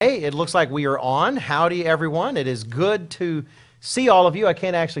Hey, it looks like we are on. Howdy, everyone. It is good to see all of you. I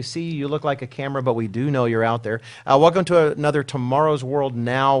can't actually see you. You look like a camera, but we do know you're out there. Welcome to another Tomorrow's World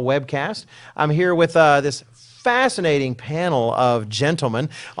Now webcast. I'm here with this fascinating panel of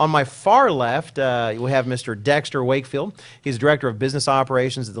gentlemen. On my far left, we have Mr. Dexter Wakefield. He's Director of Business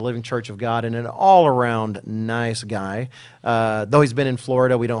Operations at the Living Church of God and an all-around nice guy. Though he's been in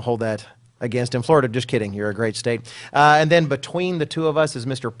Florida, we don't hold that against him. Florida, just kidding. You're a great state. And then between the two of us is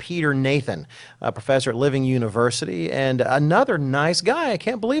Mr. Peter Nathan, a professor at Living University, and another nice guy. I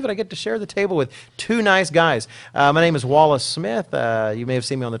can't believe it. I get to share the table with two nice guys. My name is Wallace Smith. You may have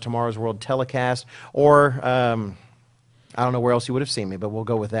seen me on the Tomorrow's World telecast, or I don't know where else you would have seen me, but we'll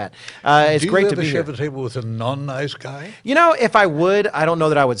go with that. It's great to be here. Do you ever share the table with a non-nice guy? You know, if I would, I don't know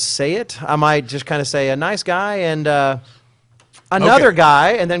that I would say it. I might just kind of say a nice guy and another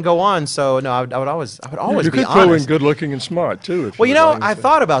guy, and then go on. So no, I would always be honest. You could throw in good-looking and smart too. Well, you know, I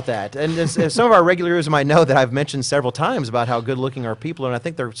thought about that, and as some of our regular viewers might know that I've mentioned several times about how good-looking our people are, and I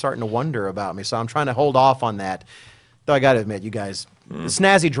think they're starting to wonder about me. So I'm trying to hold off on that. Though I got to admit, you guys,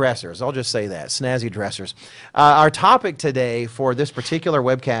 snazzy dressers. I'll just say that, snazzy dressers. Our topic today for this particular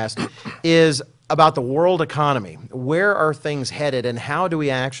webcast is about the world economy. Where are things headed, and how do we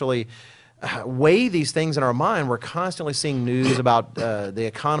actually weigh these things in our mind? We're constantly seeing news about the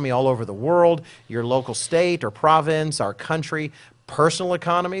economy all over the world, your local state or province, our country, personal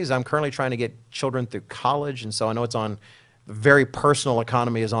economies. I'm currently trying to get children through college, and so I know it's on very personal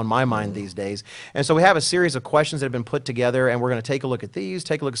economy is on my mind these days. And so we have a series of questions that have been put together, and we're going to take a look at these,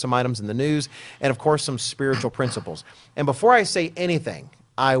 take a look at some items in the news, and of course some spiritual principles. And before I say anything,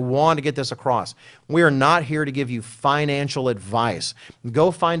 I want to get this across. We are not here to give you financial advice. Go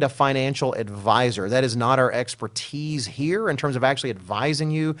find a financial advisor. That is not our expertise here in terms of actually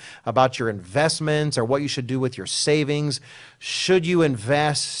advising you about your investments or what you should do with your savings. Should you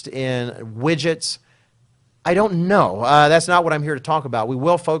invest in widgets? I don't know. That's not what I'm here to talk about. We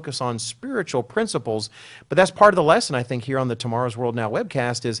will focus on spiritual principles, but that's part of the lesson, I think, here on the Tomorrow's World Now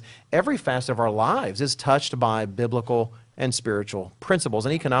webcast is every facet of our lives is touched by biblical and spiritual principles,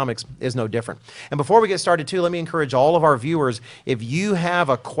 and economics is no different. And before we get started, too, let me encourage all of our viewers, if you have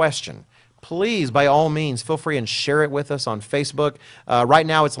a question, please, by all means, feel free and share it with us on Facebook. Right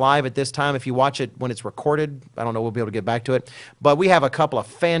now, it's live at this time. If you watch it when it's recorded, I don't know, we'll be able to get back to it. But we have a couple of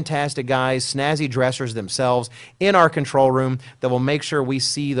fantastic guys, snazzy dressers themselves, in our control room that will make sure we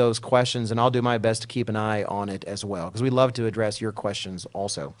see those questions, and I'll do my best to keep an eye on it as well, because we love to address your questions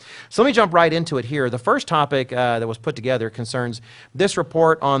also. So let me jump right into it here. The first topic that was put together concerns this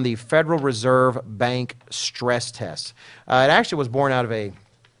report on the Federal Reserve Bank stress test. It actually was born out of a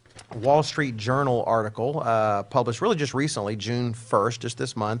Wall Street Journal article published really just recently, June 1st, just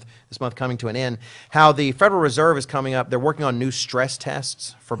this month coming to an end, how the Federal Reserve is coming up. They're working on new stress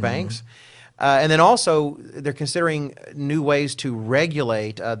tests for banks. And then also they're considering new ways to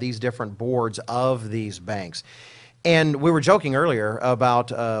regulate these different boards of these banks. And we were joking earlier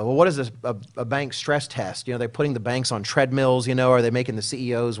about, well, what is this, a bank stress test? You know, they're putting the banks on treadmills, you know, are they making the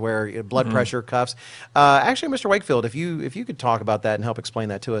CEOs wear blood pressure cuffs? Actually, Mr. Wakefield, if you could talk about that and help explain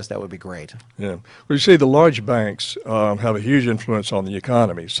that to us, that would be great. Yeah. Well, you see, the large banks have a huge influence on the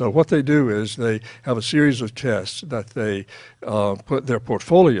economy. So what they do is they have a series of tests that they put their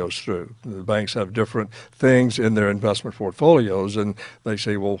portfolios through. The banks have different things in their investment portfolios, and they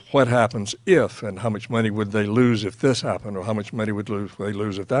say, well, what happens if, and how much money would they lose if this happened, or how much money would they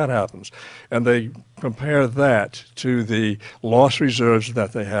lose if that happens? And they compare that to the loss reserves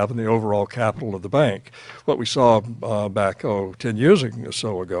that they have in the overall capital of the bank. What we saw back 10 years or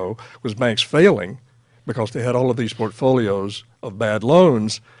so ago was banks failing because they had all of these portfolios of bad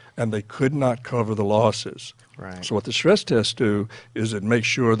loans and they could not cover the losses. Right. So what the stress tests do is it makes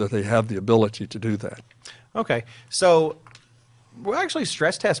sure that they have the ability to do that. Okay. So, well, actually,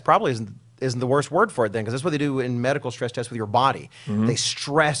 stress test probably isn't the worst word for it then, because that's what they do in medical stress tests with your body. They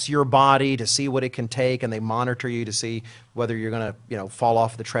stress your body to see what it can take, and they monitor you to see whether you're going to, you know, fall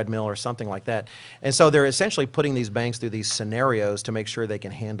off the treadmill or something like that. And so they're essentially putting these banks through these scenarios to make sure they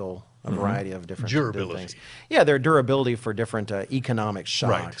can handle a variety of different things. Yeah, their durability for different economic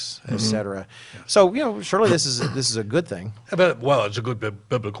shocks, et cetera. So, you know, surely this is a good thing. Well, it's a good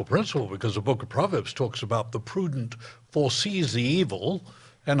biblical principle because the book of Proverbs talks about the prudent foresees the evil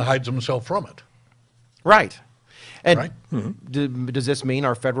and hides himself from it. Right. And right? does this mean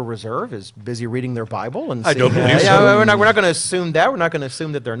our Federal Reserve is busy reading their Bible? And I don't believe so. We're not going to assume that. We're not going to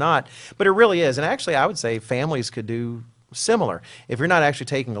assume that they're not. But it really is. And actually, I would say families could do similar. If you're not actually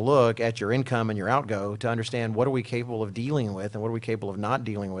taking a look at your income and your outgo to understand what are we capable of dealing with and what are we capable of not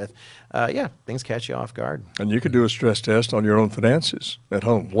dealing with, yeah, things catch you off guard. And you could do a stress test on your own finances at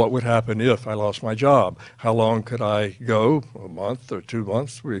home. What would happen if I lost my job? How long could I go, a month or 2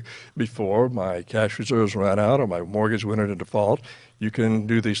 months, before my cash reserves ran out or my mortgage went into default? You can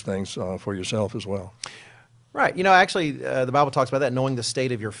do these things for yourself as well. Right. You know, actually, the Bible talks about that, knowing the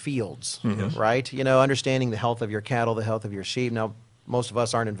state of your fields, right? You know, understanding the health of your cattle, the health of your sheep. Now, most of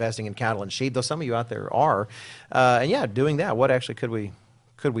us aren't investing in cattle and sheep, though some of you out there are. And yeah, doing that, what actually could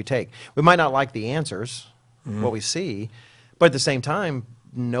we take? We might not like the answers, what we see, but at the same time,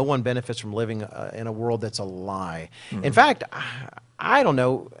 no one benefits from living in a world that's a lie. In fact, I don't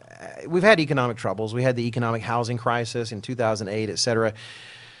know. We've had economic troubles. We had the economic housing crisis in 2008, et cetera.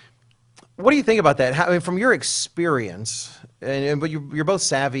 What do you think about that? I mean, from your experience, but you're both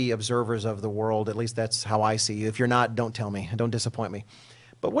savvy observers of the world. At least that's how I see you. If you're not, don't tell me. Don't disappoint me.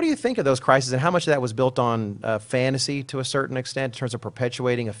 But what do you think of those crises, and how much of that was built on fantasy to a certain extent in terms of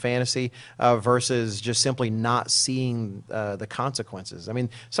perpetuating a fantasy versus just simply not seeing the consequences? I mean,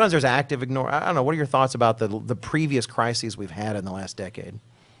 sometimes there's active ignore. I don't know. What are your thoughts about the previous crises we've had in the last decade?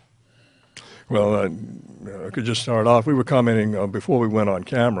 Well, I could just start off. We were commenting before we went on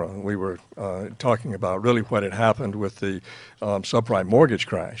camera. We were talking about really what had happened with the subprime mortgage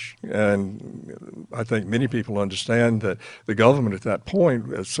crash. And I think many people understand that the government at that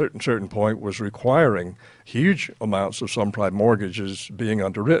point, at a certain point, was requiring huge amounts of subprime mortgages being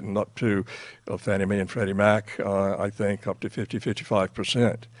underwritten, up to Fannie Mae and Freddie Mac, I think, up to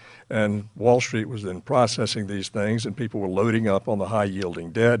 55%. And Wall Street was then processing these things, and people were loading up on the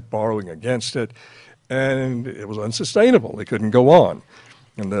high-yielding debt, borrowing against it, and it was unsustainable. They couldn't go on.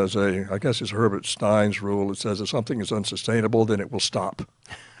 And there's I guess it's Herbert Stein's rule that says if something is unsustainable, then it will stop.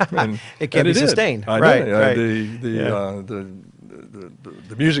 And, it can't be sustained. Right. Right.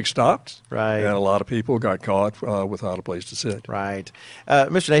 The music stopped, right, and a lot of people got caught without a place to sit. Right.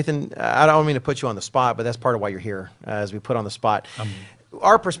 Mr. Nathan, I don't mean to put you on the spot, but that's part of why you're here, as we put on the spot.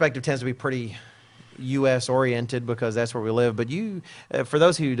 Our perspective tends to be pretty U.S. oriented because that's where we live. But you, for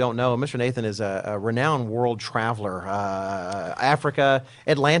those who don't know, Mr. Nathan is a renowned world traveler. Africa,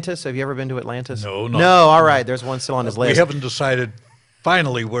 Atlantis. Have you ever been to Atlantis? No, not. No. All right. There's one still on his list. We haven't decided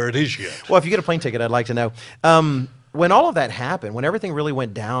finally where it is yet. Well, if you get a plane ticket, I'd like to know. When all of that happened, when everything really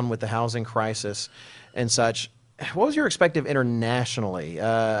went down with the housing crisis and such, what was your perspective internationally?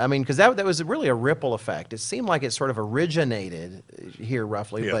 I mean, because that was really a ripple effect. It seemed like it sort of originated here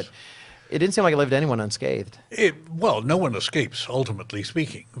roughly, Yes. but it didn't seem like it left anyone unscathed. Well, no one escapes, ultimately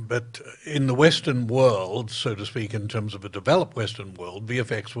speaking. But in the Western world, so to speak, in terms of a developed Western world, the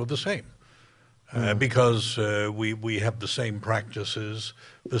effects were the same. Because we have the same practices,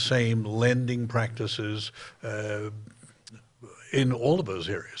 the same lending practices in all of those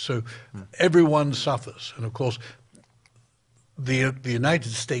areas. So everyone suffers. And of course, the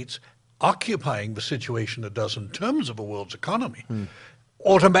United States occupying the situation it does in terms of a world's economy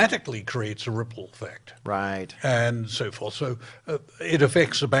automatically creates a ripple effect. Right. And so forth. So it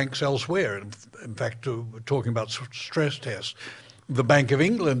affects the banks elsewhere. In fact, talking about stress tests, the Bank of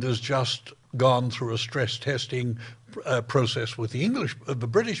England has just gone through a stress testing process with the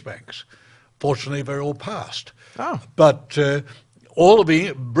British banks. Fortunately, they're all passed. Oh. But all of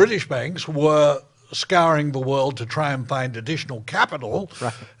the British banks were scouring the world to try and find additional capital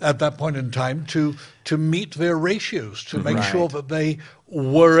at that point in time to meet their ratios, to make sure that they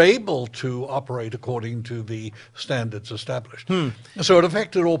were able to operate according to the standards established. So it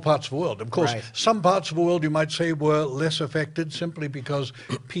affected all parts of the world. Of course, some parts of the world, you might say, were less affected simply because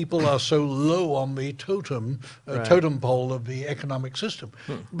people are so low on the totem pole of the economic system.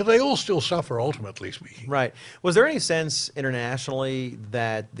 But they all still suffer, ultimately speaking. Right. Was there any sense internationally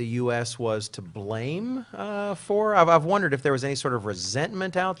that the U.S. was to blame for? I've wondered if there was any sort of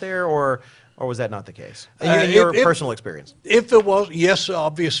resentment out there, or was that not the case? In your personal experience? If there was, yes,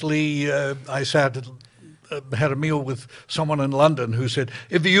 obviously, I had a meal with someone in London who said,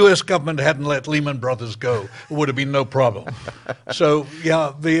 if the U.S. government hadn't let Lehman Brothers go, it would have been no problem. So,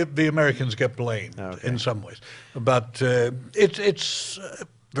 yeah, the Americans get blamed in some ways. But it's a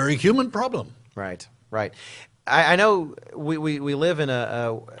very human problem. Right, right. I know we live in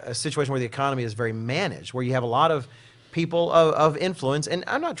a situation where the economy is very managed, where you have a lot of people of influence, and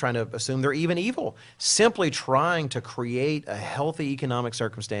I'm not trying to assume they're even evil, simply trying to create a healthy economic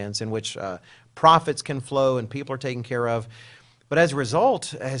circumstance in which profits can flow and people are taken care of. But as a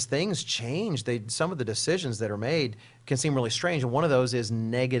result, as things change, some of the decisions that are made can seem really strange, and one of those is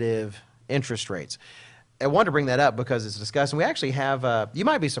negative interest rates. I wanted to bring that up because it's discussed, and we actually have, you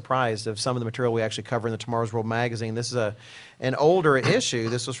might be surprised of some of the material we actually cover in the Tomorrow's World magazine. This is an older issue.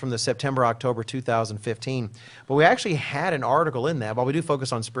 This was from the September, October 2015. But we actually had an article in that. While we do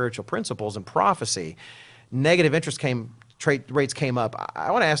focus on spiritual principles and prophecy, negative interest rates came up. I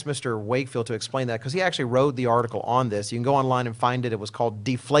want to ask Mr. Wakefield to explain that because he actually wrote the article on this. You can go online and find it. It was called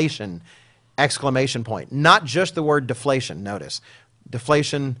Deflation, ! Not just the word deflation, notice.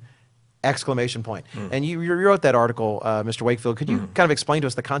 Deflation, ! And you wrote that article, Mr. Wakefield. Could you kind of explain to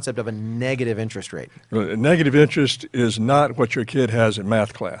us the concept of a negative interest rate? Well, negative interest is not what your kid has in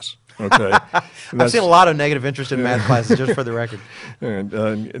math class. Okay, I've seen a lot of negative interest in math classes, just for the record.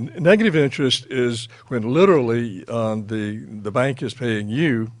 And negative interest is when literally the bank is paying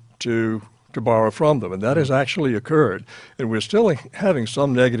you to borrow from them, and that has actually occurred. And we're still having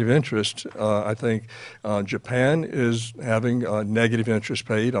some negative interest. I think Japan is having negative interest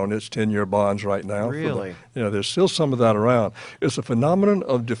paid on its 10-year bonds right now. Really? There's still some of that around. It's a phenomenon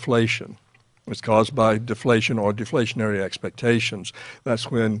of deflation. It's caused by deflation or deflationary expectations. That's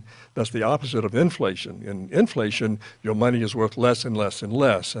the opposite of inflation. In inflation, your money is worth less and less and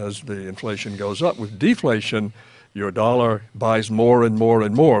less as the inflation goes up. With deflation, your dollar buys more and more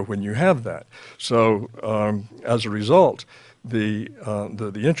and more when you have that. So as a result, the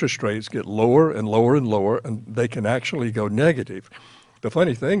interest rates get lower and lower and lower, and they can actually go negative. The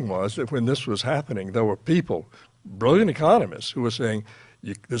funny thing was that when this was happening, there were people, brilliant economists, who were saying,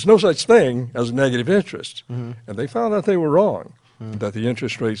 there's no such thing as negative interest. And they found out they were wrong, that the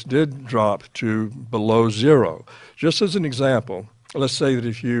interest rates did drop to below zero. Just as an example, let's say that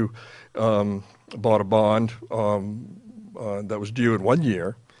if you bought a bond that was due in 1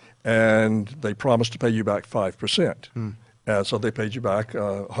 year, and they promised to pay you back 5%. And so they paid you back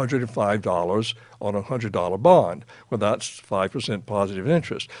 $105 on a $100 bond. Well, that's 5% positive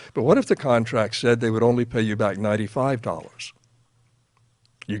interest. But what if the contract said they would only pay you back $95?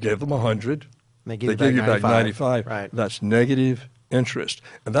 You gave them 100, they give you back 95. Right. That's negative interest.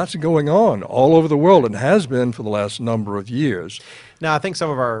 And that's going on all over the world and has been for the last number of years. Now, I think some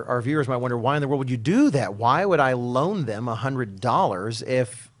of our viewers might wonder, why in the world would you do that? Why would I loan them $100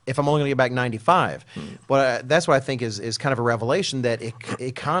 if I'm only going to get back 95? But that's what I think is kind of a revelation, that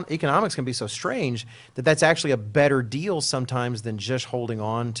economics can be so strange that that's actually a better deal sometimes than just holding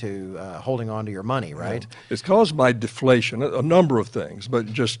on to your money, right? It's caused by deflation, a number of things, but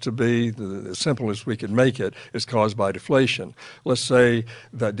just to be as simple as we can make it, it's caused by deflation. Let's say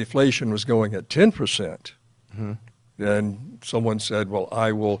that deflation was going at 10%. And someone said,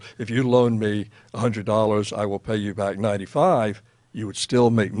 well, if you loan me $100, I will pay you back 95. You would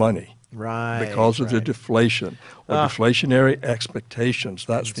still make money. Right. Because of the deflation or deflationary expectations.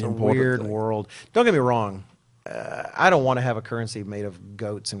 That's the important thing. It's a weird world. Don't get me wrong. I don't want to have a currency made of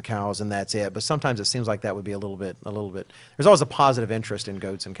goats and cows and that's it. But sometimes it seems like that would be a little bit. There's always a positive interest in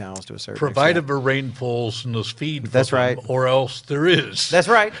goats and cows to a certain Provided extent. the rain falls and there's feed for That's them, right. or else there is. That's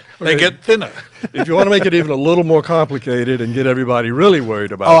right. They get thinner. If you want to make it even a little more complicated and get everybody really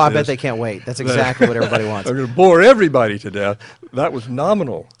worried about I this, bet they can't wait. That's exactly what everybody wants. I'm going to bore everybody to death. That was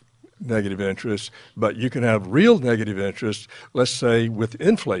nominal negative interest, but you can have real negative interest, let's say with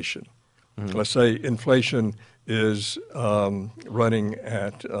inflation. Let's say inflation is running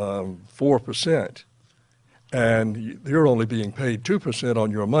at 4%, and you're only being paid 2% on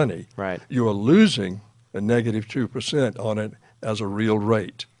your money. Right. You are losing a negative 2% on it as a real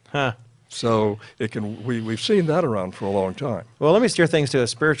rate. Huh. So we've seen that around for a long time. Well, let me steer things to a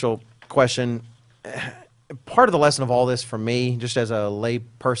spiritual question. Part of the lesson of all this for me, just as a lay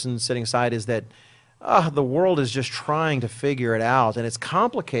person sitting aside, is that the world is just trying to figure it out, and it's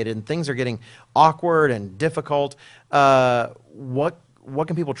complicated, and things are getting awkward and difficult. What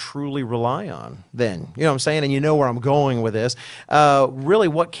can people truly rely on then? You know what I'm saying? And you know where I'm going with this. Really,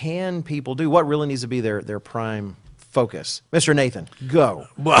 what can people do? What really needs to be their prime focus? Mr. Nathan, go.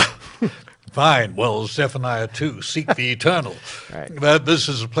 Well, fine. Well, Zephaniah 2, seek the eternal. Right. This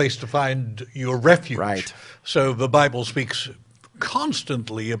is a place to find your refuge. Right. So the Bible speaks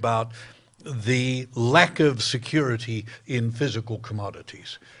constantly about the lack of security in physical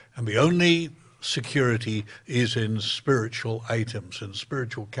commodities. And the only security is in spiritual items and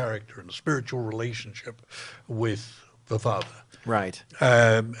spiritual character and spiritual relationship with the Father. Right.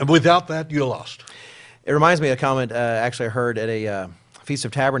 And without that, you're lost. It reminds me of a comment actually I heard at a Feast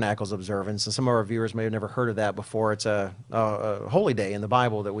of Tabernacles observance, and some of our viewers may have never heard of that before. It's a holy day in the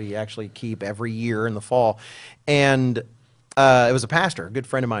Bible that we actually keep every year in the fall. And It was a pastor, a good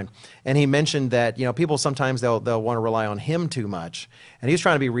friend of mine, and he mentioned that people sometimes they'll want to rely on him too much, and he was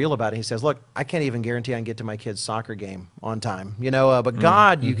trying to be real about it. He says, "Look, I can't even guarantee I can get to my kid's soccer game on time, but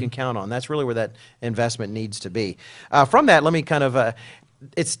God you can count on. That's really where that investment needs to be." From that, let me kind of.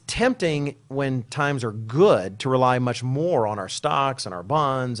 It's tempting when times are good to rely much more on our stocks and our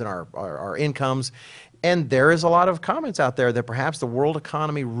bonds and our incomes. And there is a lot of comments out there that perhaps the world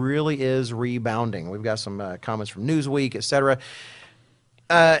economy really is rebounding. We've got some comments from Newsweek, et cetera.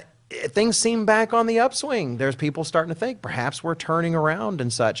 Things seem back on the upswing. There's people starting to think perhaps we're turning around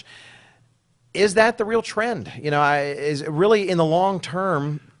and such. Is that the real trend? Is really in the long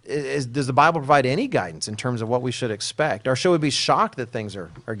term, does the Bible provide any guidance in terms of what we should expect? Or should we be shocked that things are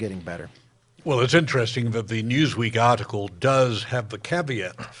getting better? Well, it's interesting that the Newsweek article does have the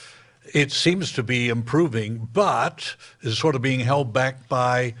caveat. It seems to be improving, but is sort of being held back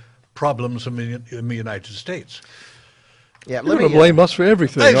by problems in the United States. Yeah, You're going to blame us for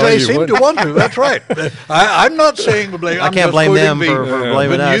everything. They seem to want to. That's right. I'm not saying blame. I can't blame them for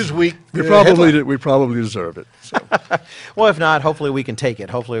blaming us. Newsweek. We probably deserve it. So. Well, if not, hopefully we can take it.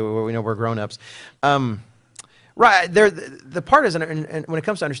 Hopefully we know we're grown-ups. Right there, the part is, and when it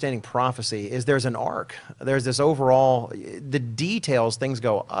comes to understanding prophecy, is there's an arc. There's this overall, the details, things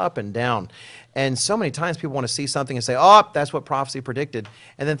go up and down, and so many times people want to see something and say, "Oh, that's what prophecy predicted,"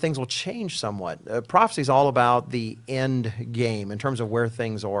 and then things will change somewhat. Prophecy is all about the end game in terms of where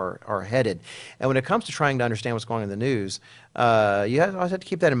things are headed, and when it comes to trying to understand what's going on in the news, you always have to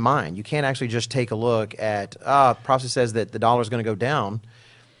keep that in mind. You can't actually just take a look at prophecy says that the dollar is going to go down,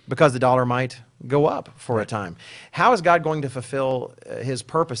 because the dollar might go up for a time. How is God going to fulfill his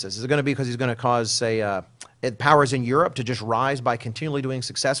purposes? Is it going to be because he's going to cause, say, powers in Europe to just rise by continually doing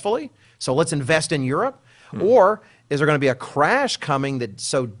successfully? So let's invest in Europe? Or is there going to be a crash coming that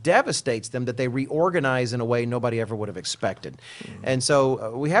so devastates them that they reorganize in a way nobody ever would have expected? And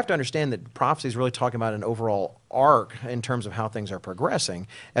so we have to understand that prophecy is really talking about an overall arc in terms of how things are progressing,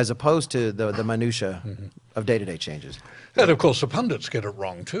 as opposed to the minutia of day-to-day changes. And of course, the pundits get it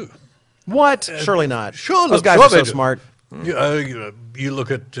wrong too. What? Surely not. Sure, those guys are so smart. You look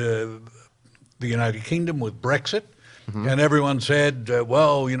at the United Kingdom with Brexit, and everyone said,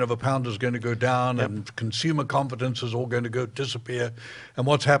 the pound is going to go down, and consumer confidence is all going to disappear. And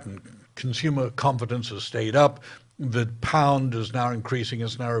what's happened? Consumer confidence has stayed up. The pound is now increasing.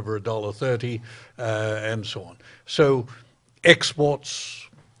 It's now over $1.30, and so on. So exports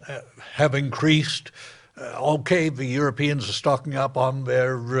have increased. Okay, the Europeans are stocking up on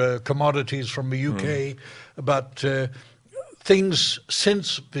their commodities from the UK, but things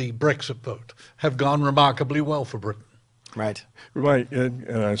since the Brexit vote have gone remarkably well for Britain. Right. Right, and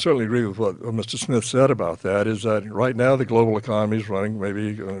I certainly agree with what Mr. Smith said about that, is that right now the global economy is running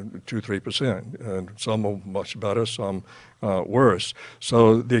maybe 2-3%, and some are much better, some worse.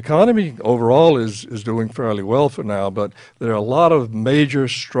 So the economy overall is doing fairly well for now, but there are a lot of major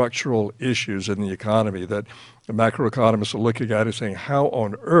structural issues in the economy that the macroeconomists are looking at and saying, how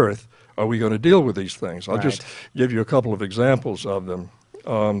on earth are we going to deal with these things? I'll just give you a couple of examples of them.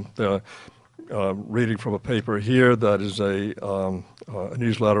 Reading from a paper here that is a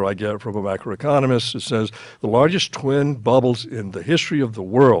newsletter I get from a macroeconomist. It says the largest twin bubbles in the history of the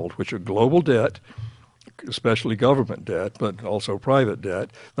world, which are global debt, especially government debt, but also private debt.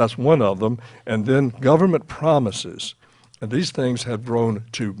 That's one of them. And then government promises. And these things have grown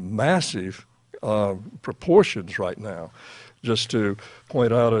to massive proportions right now. Just to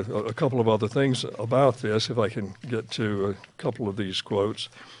point out a couple of other things about this, if I can get to a couple of these quotes.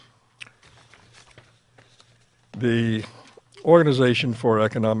 The Organization for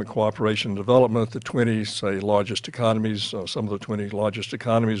Economic Cooperation and Development, the 20, say, largest economies, some of the 20 largest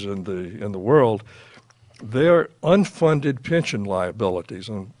economies in the world, their unfunded pension liabilities,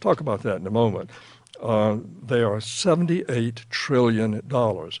 and I'll talk about that in a moment, they are $78 trillion.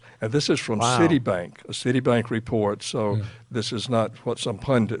 And this is from Citibank, a Citibank report, so this is not what some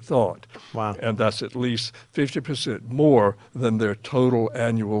pundit thought. Wow. And that's at least 50% more than their total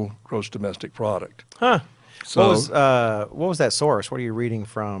annual gross domestic product. Huh. So, what was that source? What are you reading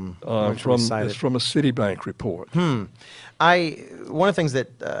from? It's from a Citibank report. One of the things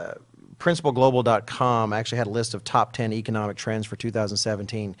that principalglobal.com actually had a list of top 10 economic trends for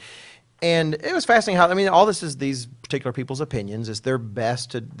 2017. And it was fascinating how, all this is these particular people's opinions. It's their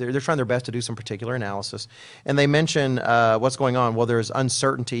best they're trying their best to do some particular analysis. And they mention what's going on. Well, there's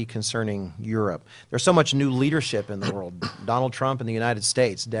uncertainty concerning Europe. There's so much new leadership in the world. Donald Trump in the United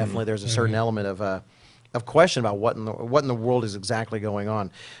States, definitely there's a certain element of question about what in the world is exactly going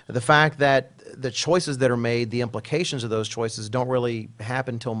on. The fact that the choices that are made, the implications of those choices don't really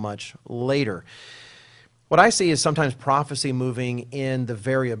happen till much later. What I see is sometimes prophecy moving in the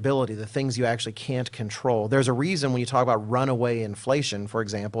variability, the things you actually can't control. There's a reason when you talk about runaway inflation, for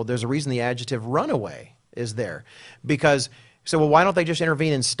example, there's a reason the adjective runaway is there. Because, so well, why don't they just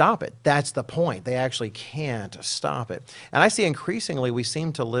intervene and stop it? That's the point. They actually can't stop it. And I see increasingly we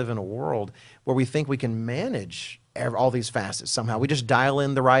seem to live in a world where we think we can manage all these facets somehow. We just dial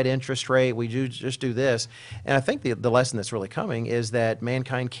in the right interest rate. We just do this. And I think the lesson that's really coming is that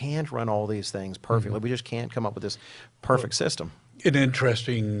mankind can't run all these things perfectly. We just can't come up with this perfect system. An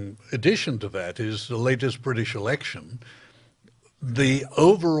interesting addition to that is the latest British election. The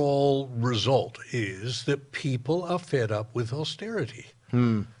overall result is that people are fed up with austerity.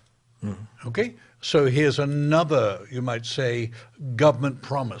 Okay? So here's another, you might say, government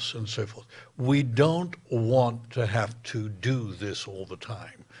promise and so forth. We don't want to have to do this all the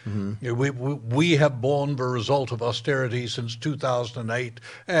time. You know, we have borne the result of austerity since 2008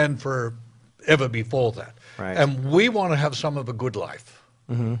 and forever before that. Right. And we want to have some of a good life.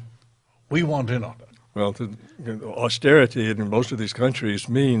 We want in on it. Well, austerity in most of these countries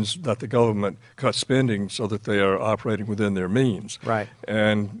means that the government cuts spending so that they are operating within their means. Right.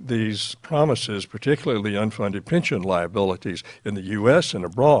 And these promises, particularly unfunded pension liabilities in the U.S. and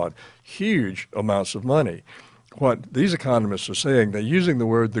abroad, huge amounts of money. What these economists are saying, they're using the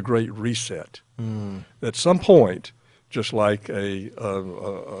word the Great Reset. At some point, just like a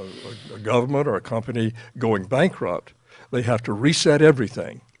government or a company going bankrupt, they have to reset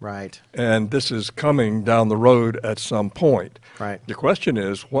everything. Right. And this is coming down the road at some point. Right. The question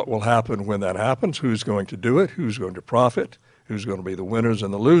is, what will happen when that happens? Who's going to do it? Who's going to profit? Who's going to be the winners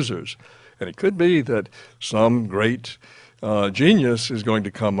and the losers? And it could be that some great genius is going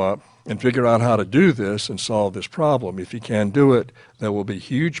to come up and figure out how to do this and solve this problem. If he can do it, there will be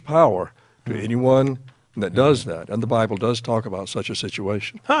huge power to anyone that does that. And the Bible does talk about such a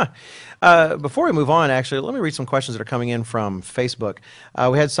situation. Before we move on, actually, let me read some questions that are coming in from Facebook.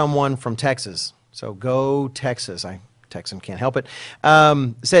 We had someone from Texas. So go Texas. Texan can't help it.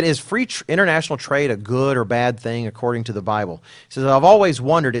 Said, is free international trade a good or bad thing according to the Bible? He says, I've always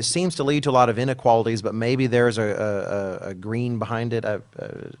wondered, it seems to lead to a lot of inequalities, but maybe there's a green behind it.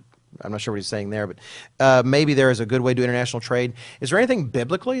 I'm not sure what he's saying there, but maybe there is a good way to do international trade. Is there anything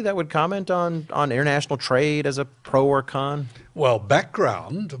biblically that would comment on international trade as a pro or con? Well,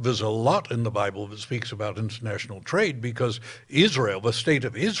 background, there's a lot in the Bible that speaks about international trade because Israel, the state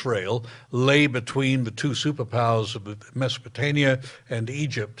of Israel, lay between the two superpowers of Mesopotamia and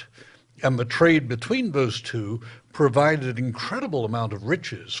Egypt. And the trade between those two provided an incredible amount of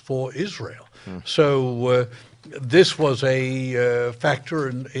riches for Israel. So this was a factor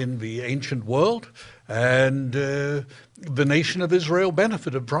in the ancient world, and the nation of Israel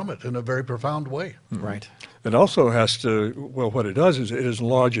benefited from it in a very profound way. Right. It also has to, well, what it does is it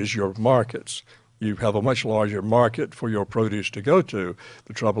enlarges your markets. You have a much larger market for your produce to go to.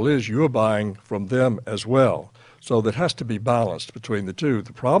 The trouble is you're buying from them as well. So that has to be balanced between the two.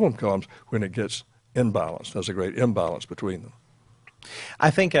 The problem comes when it gets imbalanced. There's a great imbalance between them.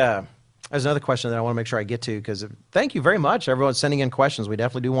 I think there's another question that I want to make sure I get to, because thank you very much, everyone sending in questions. We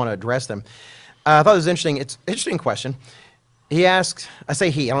definitely do want to address them. I thought it was interesting. It's an interesting question. He asked, I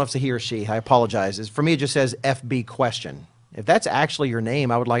say he, I don't know if it's a he or she, I apologize. For me, it just says FB question. If that's actually your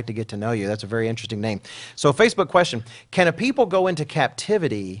name, I would like to get to know you. That's a very interesting name. So Facebook question, can a people go into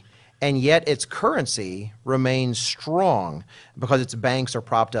captivity and yet its currency remains strong because its banks are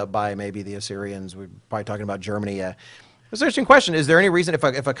propped up by maybe the Assyrians? We're probably talking about Germany. It's an interesting question. Is there any reason, if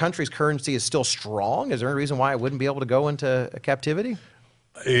a country's currency is still strong, is there any reason why it wouldn't be able to go into captivity?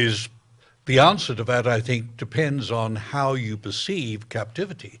 The answer to that, I think, depends on how you perceive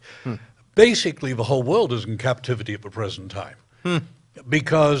captivity. Basically, the whole world is in captivity at the present time.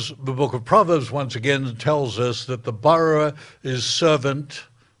 Because the book of Proverbs, once again, tells us that the borrower is servant.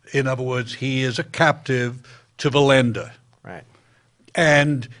 In other words, he is a captive to the lender. Right.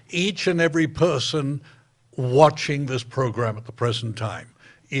 And each and every person watching this program at the present time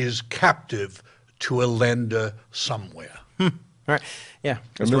is captive to a lender somewhere. All right. Yeah,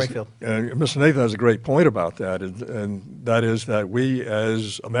 Mr. Wakefield. Mr. Nathan has a great point about that, and that is that we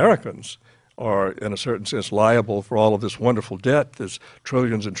as Americans are, in a certain sense, liable for all of this wonderful debt. There's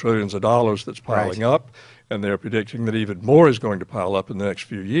trillions and trillions of dollars that's piling up, and they're predicting that even more is going to pile up in the next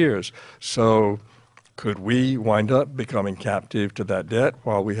few years. So could we wind up becoming captive to that debt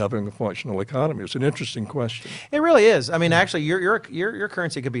while we have a functional economy? It's an interesting question. It really is. I mean, actually, your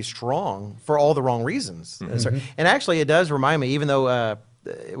currency could be strong for all the wrong reasons. And actually, it does remind me, even though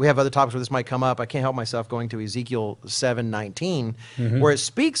we have other topics where this might come up. I can't help myself going to Ezekiel 7:19, where it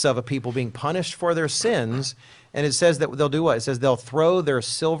speaks of a people being punished for their sins. And it says that they'll do what? It says they'll throw their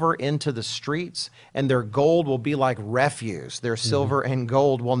silver into the streets, and their gold will be like refuse. Their silver and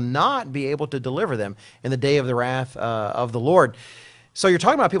gold will not be able to deliver them in the day of the wrath of the Lord. So you're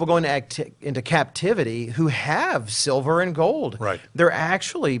talking about people going into captivity who have silver and gold. Right. They're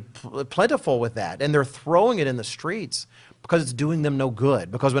actually plentiful with that, and they're throwing it in the streets because it's doing them no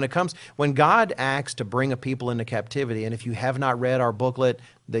good. Because when God acts to bring a people into captivity, and if you have not read our booklet,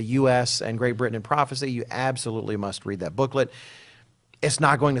 The U.S. and Great Britain in Prophecy, you absolutely must read that booklet. It's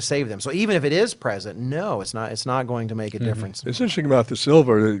not going to save them. So even if it is present, no, it's not going to make a difference. It's interesting about the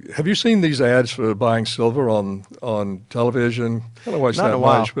silver. Have you seen these ads for buying silver on television? I don't watch Not in that a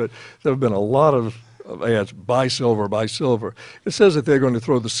while. much, but there have been a lot of ads, buy silver, buy silver. It says that they're going to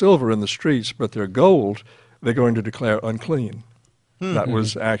throw the silver in the streets, but their gold they're going to declare unclean. That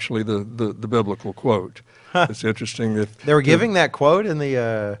was actually the biblical quote. It's interesting that They were giving that quote in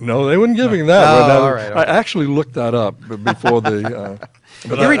the... No, they weren't giving that Oh, one. Now, all right. I actually looked that up before the.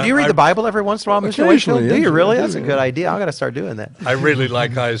 But Do you read the Bible every once in a while, Mr. Occasionally, Wakefield? Do yes, you I really? do, That's a yeah. good idea. I've got to start doing that. I really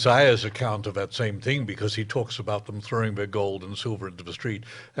like Isaiah's account of that same thing, because he talks about them throwing their gold and silver into the street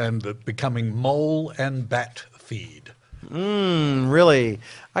and becoming mole and bat feed. Really?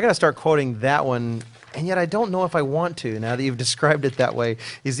 I got to start quoting that one, and yet I don't know if I want to now that you've described it that way.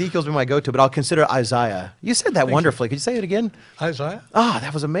 Ezekiel's been my go-to, but I'll consider Isaiah. You said that wonderfully. Could you say it again? Isaiah? Ah,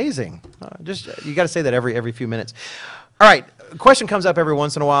 that was amazing. You got to say that every few minutes. All right, a question comes up every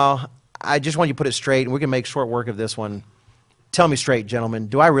once in a while. I just want you to put it straight, and we can make short work of this one. Tell me straight, gentlemen,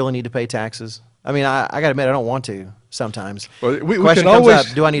 do I really need to pay taxes? I mean, I got to admit, I don't want to sometimes. Well, we Question can comes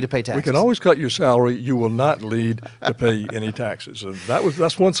always, up, do I need to pay taxes? We can always cut your salary. You will not need to pay any taxes. And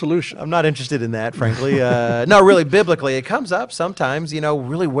that's one solution. I'm not interested in that, frankly. No, really, biblically, it comes up sometimes.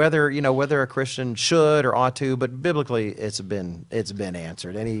 Really whether a Christian should or ought to, but biblically, it's been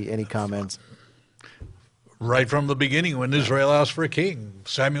answered. Any comments? Right from the beginning, when Israel asked for a king,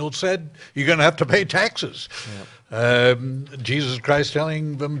 Samuel said, "You're going to have to pay taxes." Jesus Christ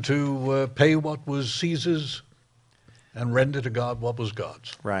telling them to pay what was Caesar's and render to God what was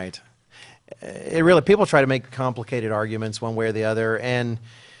God's. Right. People try to make complicated arguments one way or the other, and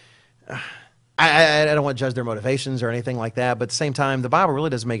I don't want to judge their motivations or anything like that, but at the same time, the Bible really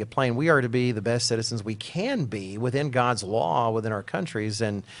does make it plain. We are to be the best citizens we can be within God's law, within our countries,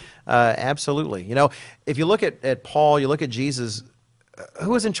 and absolutely. If you look at Paul, you look at Jesus,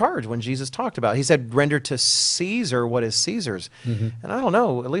 who was in charge when Jesus talked about it? He said, render to Caesar what is Caesar's. And I don't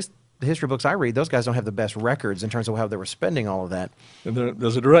know, at least the history books I read, those guys don't have the best records in terms of how they were spending all of that. And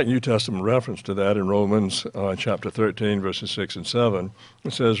there's a direct New Testament reference to that in Romans chapter 13, verses 6 and 7.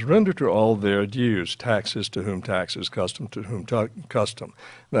 It says, render to all their dues, taxes to whom taxes, custom to whom custom.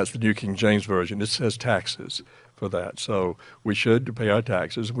 That's the New King James Version. It says taxes for that. So we should pay our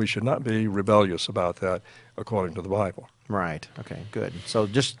taxes. We should not be rebellious about that according to the Bible. Right. Okay, good. So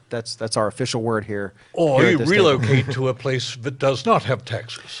just that's our official word here. Or here at you this table. relocate to a place that does not have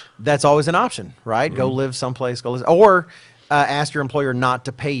taxes. That's always an option, right? Go live someplace. Or ask your employer not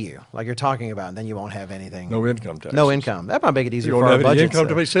to pay you, like you're talking about, and then you won't have anything. No income taxes. No income. That might make it easier You for won't our have any budgets. income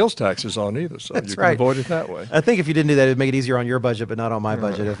to pay sales taxes on either, so That's you can right. avoid it that way. I think if you didn't do that, it'd make it easier on your budget, but not on my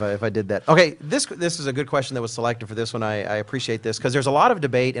budget if I did that. Okay, this is a good question that was selected for this one. I appreciate this because there's a lot of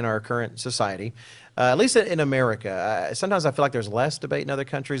debate in our current society, at least in America. Sometimes I feel like there's less debate in other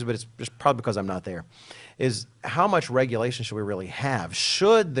countries, but it's just probably because I'm not there. Is how much regulation should we really have?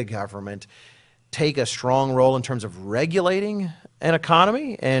 Should the government take a strong role in terms of regulating an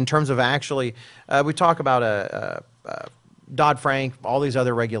economy, in terms of actually, we talk about Dodd-Frank, all these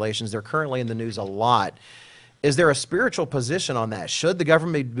other regulations, they're currently in the news a lot. Is there a spiritual position on that? Should the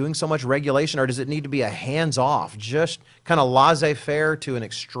government be doing so much regulation, or does it need to be a hands-off, just kind of laissez-faire to an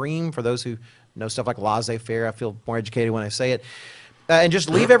extreme for those who know stuff like laissez-faire? I feel more educated when I say it. And just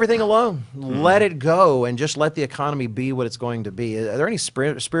leave everything alone. Let it go and just let the economy be what it's going to be. Are there any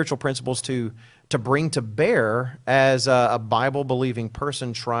spiritual principles to bring to bear as a Bible-believing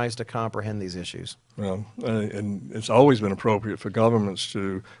person tries to comprehend these issues? Well, and it's always been appropriate for governments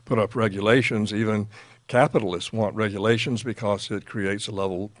to put up regulations. Even capitalists want regulations because it creates a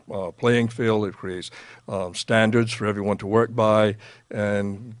level playing field. It creates standards for everyone to work by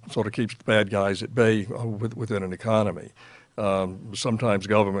and sort of keeps the bad guys at bay within an economy. Sometimes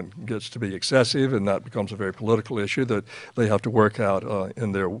government gets to be excessive, and that becomes a very political issue that they have to work out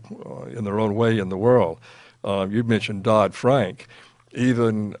in their own way in the world. You mentioned Dodd-Frank.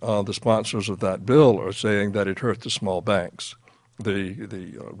 Even the sponsors of that bill are saying that it hurt the small banks.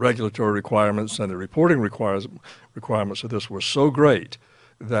 The regulatory requirements and the reporting requirements of this were so great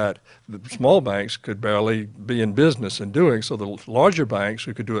that the small banks could barely be in business in doing. So the larger banks,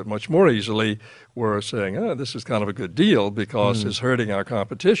 who could do it much more easily, were saying, this is kind of a good deal because it's hurting our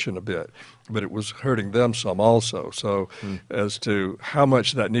competition a bit. But it was hurting them some also. So as to how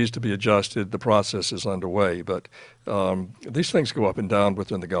much that needs to be adjusted, the process is underway. But these things go up and down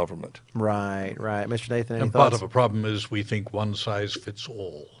within the government. Right. Mr. Nathan, any And thoughts? part of the problem is we think one size fits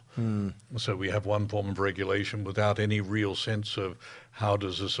all. So we have one form of regulation without any real sense of how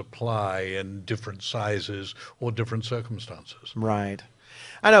does this apply in different sizes or different circumstances. Right.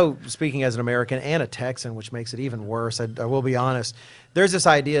 I know, speaking as an American and a Texan, which makes it even worse, I will be honest, there's this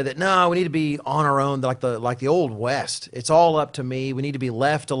idea that, no, we need to be on our own, like the old West. It's all up to me. We need to be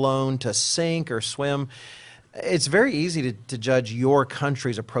left alone to sink or swim. It's very easy to judge your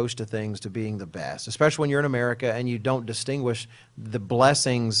country's approach to things to being the best, especially when you're in America and you don't distinguish the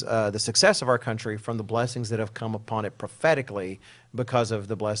blessings, the success of our country from the blessings that have come upon it prophetically because of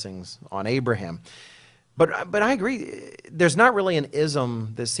the blessings on Abraham. But I agree, there's not really an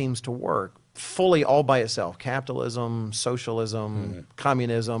ism that seems to work fully all by itself. Capitalism, socialism,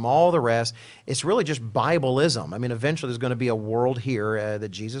 communism, all the rest. It's really just Bibleism. I mean, eventually there's going to be a world here that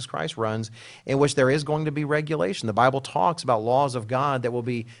Jesus Christ runs in which there is going to be regulation. The Bible talks about laws of God that will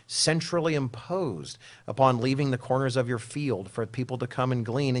be centrally imposed upon leaving the corners of your field for people to come and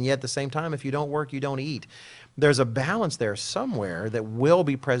glean. And yet at the same time, if you don't work, you don't eat. There's a balance there somewhere that will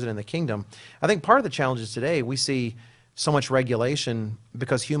be present in the kingdom. I think part of the challenges today, we see so much regulation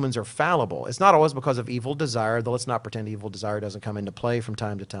because humans are fallible. It's not always because of evil desire, though let's not pretend evil desire doesn't come into play from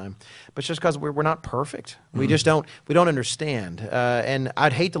time to time, but it's just because we're not perfect. We just don't understand. And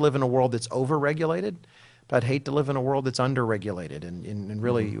I'd hate to live in a world that's over-regulated, but I'd hate to live in a world that's under-regulated, and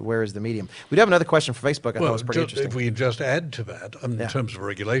really, where is the medium? We do have another question from Facebook I thought was pretty interesting. If we just add to that, in terms of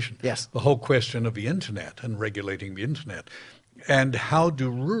regulation, Yes. the whole question of the internet and regulating the internet, and how do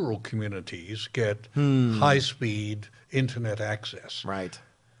rural communities get high-speed internet access Right.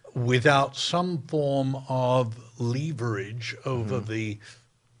 without some form of leverage over the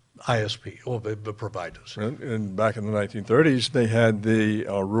ISP or the providers? And back in the 1930s, they had the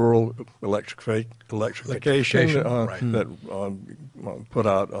rural electrification Right. that put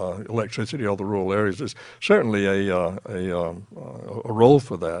out electricity all the rural areas. There's certainly a role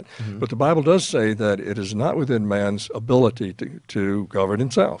for that. But the Bible does say that it is not within man's ability to govern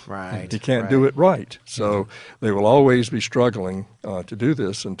himself. Right, He can't do it right. So they will always be struggling to do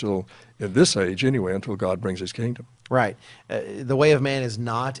this until, in this age anyway, until God brings his kingdom. Right. The way of man is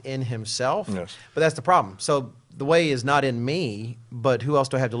not in himself. Yes. But that's the problem. So the way is not in me, but who else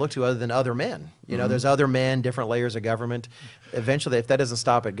do I have to look to other than other men? You know, there's other men, different layers of government. Eventually, if that doesn't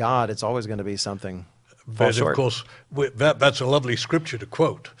stop at God, it's always going to be something fall But short. of course, that's a lovely scripture to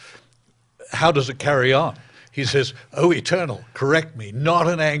quote. How does it carry on? He says, "O Eternal, correct me, not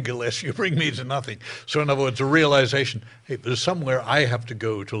in anger, lest you bring me to nothing." So in other words, a realization, hey, there's somewhere I have to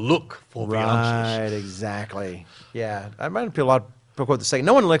go to look for the answers. Right, exactly. Yeah. I might feel a lot of people quote the say.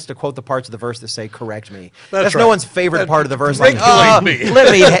 No one likes to quote the parts of the verse that say, correct me. That's no right. one's favorite part of the verse. Regulate me.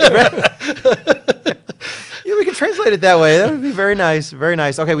 Let me. Yeah, we can translate it that way. That would be very nice. Very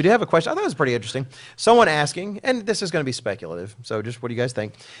nice. Okay, we do have a question. I thought it was pretty interesting. Someone asking, and this is going to be speculative, so just what do you guys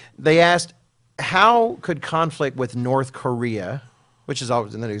think? They asked, how could conflict with North Korea, which is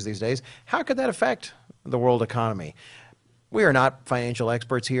always in the news these days, how could that affect the world economy? We are not financial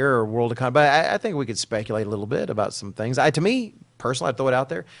experts here or world economy, but I think we could speculate a little bit about some things. To me, personally, I'd throw it out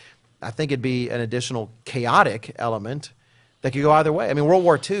there. I think it'd be an additional chaotic element that could go either way. I mean, World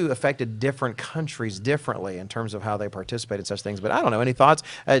War II affected different countries differently in terms of how they participate in such things. But I don't know. Any thoughts?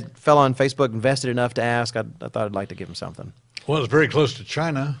 A fellow on Facebook invested enough to ask. I thought I'd like to give him something. Well, it's very close to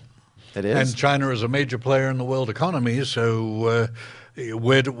China. It is. And China is a major player in the world economy, so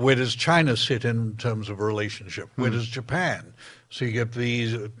where does China sit in terms of a relationship? Where does Japan? So you get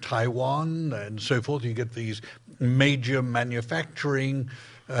these, Taiwan and so forth, you get these major manufacturing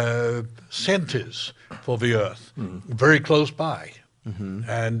centers for the earth, very close by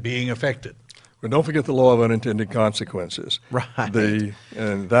and being affected. But don't forget the law of unintended consequences. Right.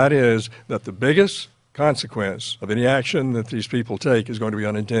 And that is that the biggest consequence of any action that these people take is going to be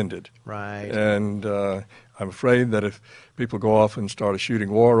unintended. Right. And I'm afraid that if people go off and start a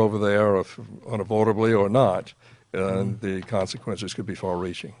shooting war over there, if unavoidably or not, the consequences could be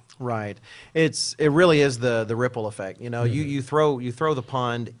far-reaching. Right. It really is the ripple effect. You know, you throw the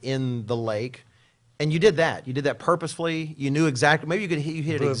pond in the lake, and you did that. You did that purposefully. You knew exactly. Maybe you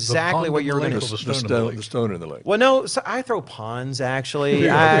hit it exactly what you were going to do. The stone in the lake. Well, no, so I throw ponds actually.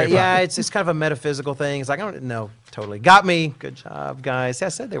 It's kind of a metaphysical thing. It's like, no, totally. Got me. Good job, guys. I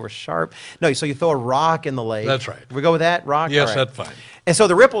said they were sharp. No, so you throw a rock in the lake. That's right. We go with that rock? Yes, All right. that's fine. And so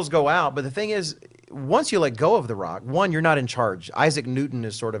the ripples go out, but the thing is, once you let go of the rock, one, you're not in charge. Isaac Newton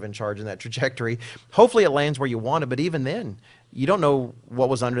is sort of in charge in that trajectory. Hopefully it lands where you want it, but even then, you don't know what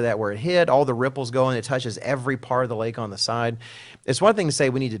was under that, where it hit. All the ripples go, and it touches every part of the lake on the side. It's one thing to say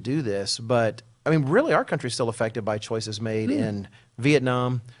we need to do this, but, I mean, really, our country's still affected by choices made in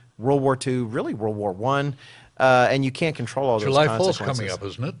Vietnam, World War II, really World War I, and you can't control all those July consequences. 4th's coming up,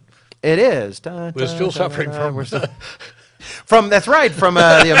 isn't it? It is. We're still suffering from... We're still, that's right, from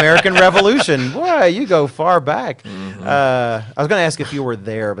the American Revolution. Boy, you go far back. I was going to ask if you were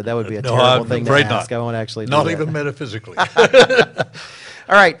there, but that would be a terrible I'm thing to afraid ask. not. I won't actually do Not that. even metaphysically. All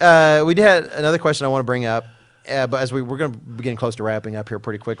right, we did have another question I want to bring up, but as we're going to be getting close to wrapping up here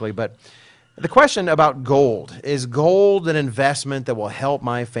pretty quickly, but the question about gold. Is gold an investment that will help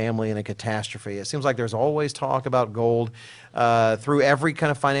my family in a catastrophe? It seems like there's always talk about gold. Through every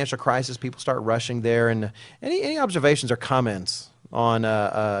kind of financial crisis, people start rushing there. And any observations or comments on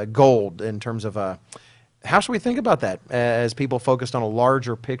gold in terms of how should we think about that as people focused on a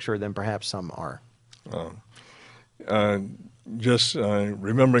larger picture than perhaps some are? Just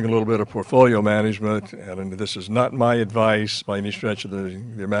remembering a little bit of portfolio management, and this is not my advice by any stretch of the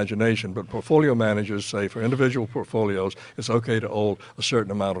imagination, but portfolio managers say for individual portfolios, it's okay to hold a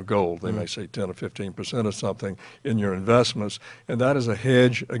certain amount of gold. They may say 10 or 15% of something in your investments, and that is a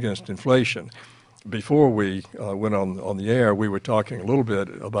hedge against inflation. Before we went on the air, we were talking a little bit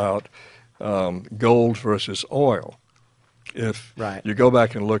about gold versus oil. If you go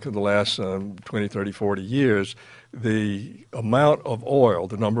back and look at the last 20, 30, 40 years, the amount of oil,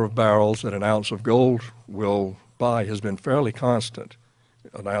 the number of barrels that an ounce of gold will buy has been fairly constant.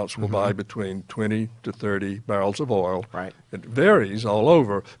 An ounce will buy between 20 to 30 barrels of oil. Right. It varies all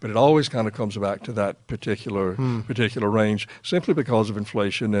over, but it always kind of comes back to that particular range simply because of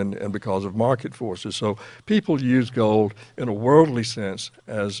inflation and because of market forces. So people use gold in a worldly sense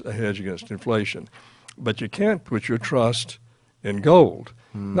as a hedge against inflation. But you can't put your trust in gold.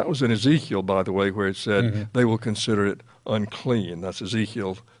 That was in Ezekiel, by the way, where it said they will consider it unclean. That's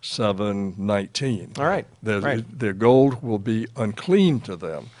Ezekiel 7:19. All right. Their gold will be unclean to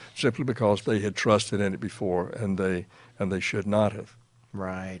them simply because they had trusted in it before, and they should not have.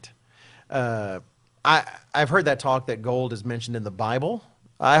 Right. I've heard that talk that gold is mentioned in the Bible.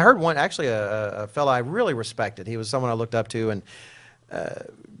 I heard one, actually, a fellow I really respected. He was someone I looked up to, and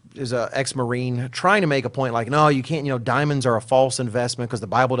is an ex-Marine trying to make a point like, no, you can't, diamonds are a false investment because the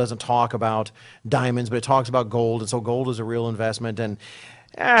Bible doesn't talk about diamonds, but it talks about gold, and so gold is a real investment, and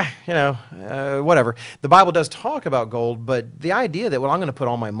whatever. The Bible does talk about gold, but the idea that, well, I'm going to put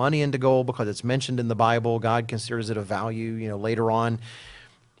all my money into gold because it's mentioned in the Bible, God considers it a value, later on.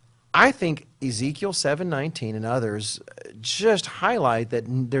 I think Ezekiel 7:19 and others just highlight that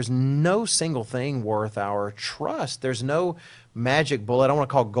there's no single thing worth our trust. There's no magic bullet. I don't want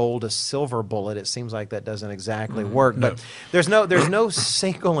to call gold a silver bullet. It seems like that doesn't exactly work. No. But there's no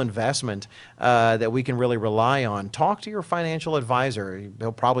single investment that we can really rely on. Talk to your financial advisor.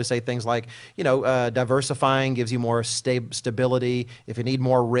 He'll probably say things like, diversifying gives you more stability. If you need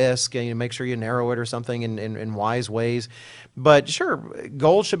more risk, make sure you narrow it or something in wise ways. But sure,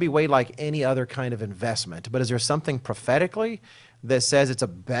 gold should be weighed like any other kind of investment. But is there something prophetically that says it's a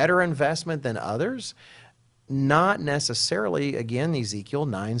better investment than others? Not necessarily. Again, Ezekiel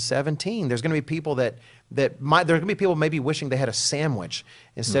 9:17. There's going to be people there's going to be people maybe wishing they had a sandwich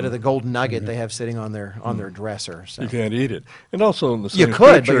instead of the gold nugget they have sitting on their dresser. So. You can't eat it. And also in the You same could,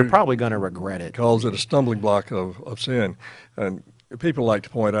 but scripture, you're probably going to regret it. calls it a stumbling block of sin. And people like to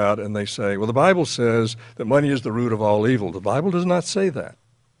point out, and they say, well, the Bible says that money is the root of all evil. The Bible does not say that.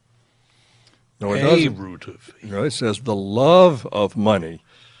 No, it doesn't. root of It says the love of money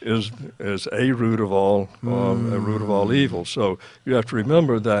is a root of all evil. So you have to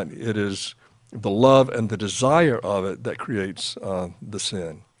remember that it is the love and the desire of it that creates the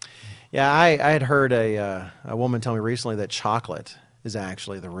sin. Yeah, I had heard a woman tell me recently that chocolate is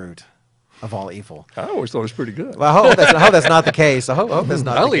actually the root of all evil. I always thought it was pretty good. Well, I hope that's not the case. I hope that's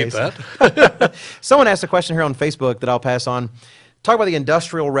not I'll the eat case. that. Someone asked a question here on Facebook that I'll pass on. Talk about the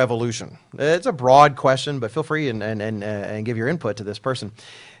Industrial Revolution. It's a broad question, but feel free and give your input to this person.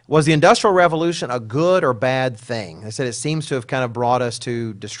 Was the Industrial Revolution a good or bad thing? They said it seems to have kind of brought us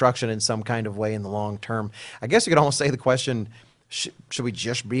to destruction in some kind of way in the long term. I guess you could almost say the question, should we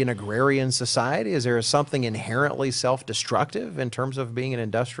just be an agrarian society? Is there something inherently self-destructive in terms of being an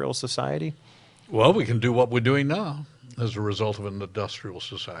industrial society? Well, we can do what we're doing now as a result of an industrial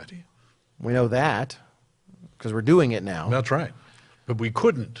society. We know that because we're doing it now. That's right. But we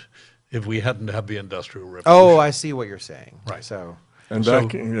couldn't if we hadn't had the Industrial Revolution. Oh, I see what you're saying. Right. So,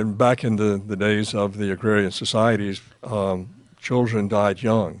 And back in the days of the agrarian societies, children died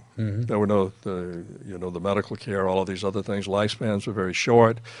young. There were the medical care, all of these other things. Lifespans were very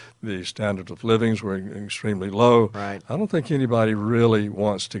short. The standards of livings were extremely low. Right. I don't think anybody really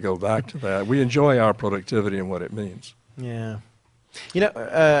wants to go back to that. We enjoy our productivity and what it means. Yeah.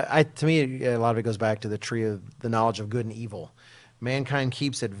 To me, a lot of it goes back to the tree of the knowledge of good and evil. Mankind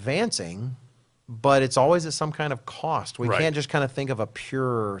keeps advancing, but it's always at some kind of cost. We can't just kind of think of a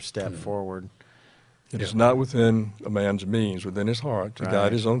pure step forward. It is not within a man's means, within his heart, to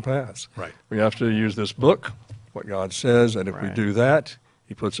guide his own paths. Right. We have to use this book, what God says, and if we do that,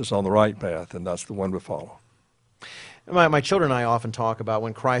 he puts us on the right path, and that's the one we follow. My children and I often talk about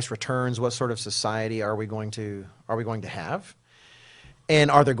when Christ returns, what sort of society are we going to have?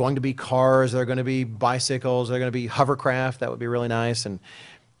 And are there going to be cars? Are there going to be bicycles? Are there going to be hovercraft? That would be really nice. And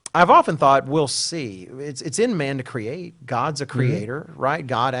I've often thought, we'll see. It's in man to create. God's a creator, right?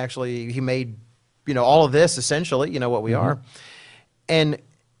 God actually, he made all of this essentially, what we are. And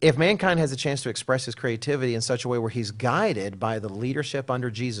if mankind has a chance to express his creativity in such a way where he's guided by the leadership under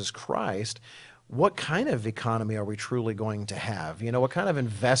Jesus Christ, what kind of economy are we truly going to have? What kind of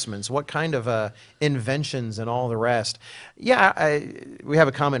investments, what kind of inventions and all the rest? Yeah, we have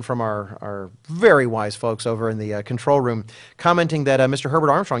a comment from our very wise folks over in the control room commenting that Mr. Herbert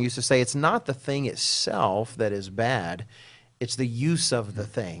Armstrong used to say, it's not the thing itself that is bad, it's the use of the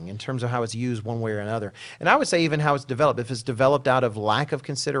thing in terms of how it's used one way or another. And I would say even how it's developed, if it's developed out of lack of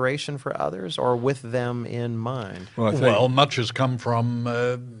consideration for others or with them in mind. Well, much has come from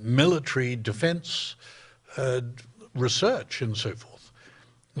military defense research and so forth.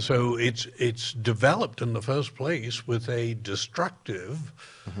 So it's developed in the first place with a destructive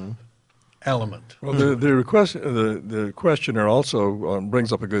element. Well, the questioner also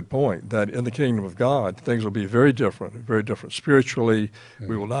brings up a good point that in the kingdom of God, things will be very different spiritually.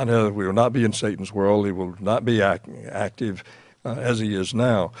 We will not be in Satan's world. He will not be active as he is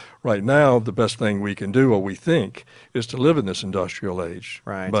now. Right now, the best thing we can do, or we think, is to live in this industrial age.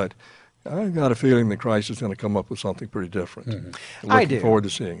 Right. But I've got a feeling that Christ is going to come up with something pretty different. I do. Looking forward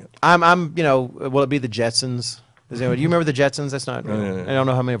to seeing it. Will it be the Jetsons? Do you remember the Jetsons? That's not. I don't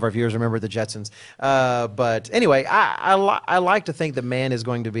know how many of our viewers remember the Jetsons. But anyway, I like to think that man is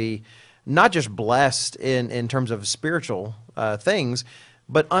going to be not just blessed in terms of spiritual things,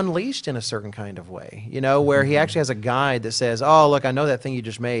 but unleashed in a certain kind of way. Where he actually has a guide that says, "Oh, look, I know that thing you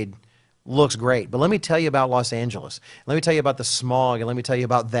just made looks great, but let me tell you about Los Angeles. Let me tell you about the smog, and let me tell you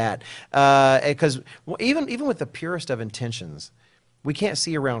about that." Because even with the purest of intentions, we can't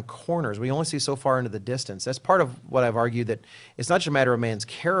see around corners. We only see so far into the distance. That's part of what I've argued, that it's not just a matter of man's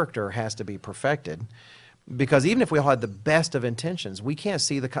character has to be perfected, because even if we all had the best of intentions, we can't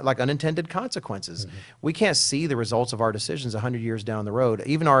see like unintended consequences. We can't see the results of our decisions 100 years down the road,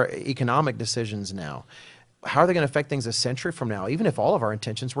 even our economic decisions now. How are they going to affect things a century from now, even if all of our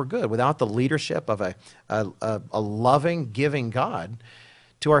intentions were good? Without the leadership of a loving, giving God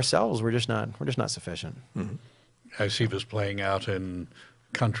to ourselves, we're just not sufficient. I see this playing out in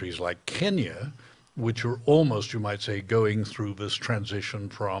countries like Kenya, which are almost, you might say, going through this transition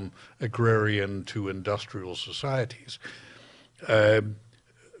from agrarian to industrial societies.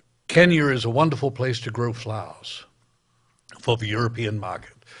 Kenya is a wonderful place to grow flowers for the European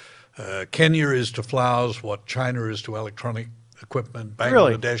market. Kenya is to flowers what China is to electronic equipment,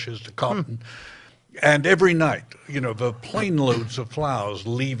 Bangladesh is to cotton. And every night, the plane loads of flowers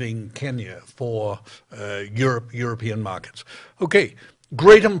leaving Kenya for European markets. Okay,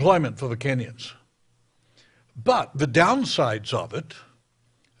 great employment for the Kenyans. But the downsides of it,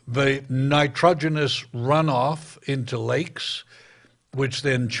 the nitrogenous runoff into lakes, which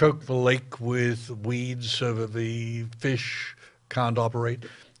then choke the lake with weeds so that the fish can't operate,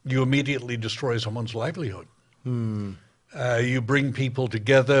 you immediately destroy someone's livelihood. You bring people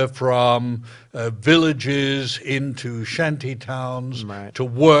together from villages into shanty towns to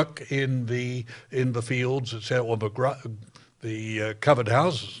work in the fields, etc., or the covered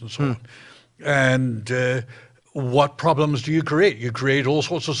houses and so on. And what problems do you create? You create all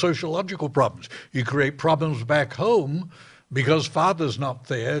sorts of sociological problems. You create problems back home because father's not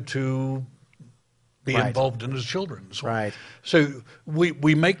there to be involved in his children. So, so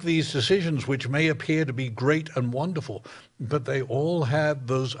we make these decisions which may appear to be great and wonderful, but they all have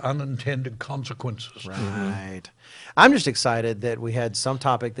those unintended consequences. I'm just excited that we had some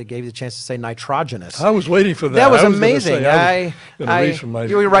topic that gave you the chance to say nitrogenous. I was waiting for that. That was amazing.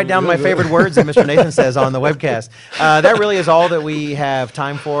 You write down my favorite words that Mr. Nathan says on the webcast. That really is all that we have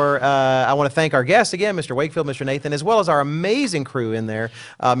time for. I want to thank our guests again, Mr. Wakefield, Mr. Nathan, as well as our amazing crew in there,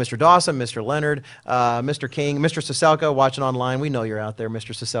 Mr. Dawson, Mr. Leonard, Mr. King, Mr. Siselka, watching online. We know you're out there,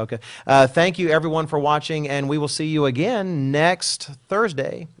 Mr. Siselka. Thank you, everyone, for watching, and we will see you again again next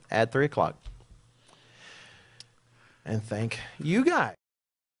Thursday at 3 o'clock. And thank you guys.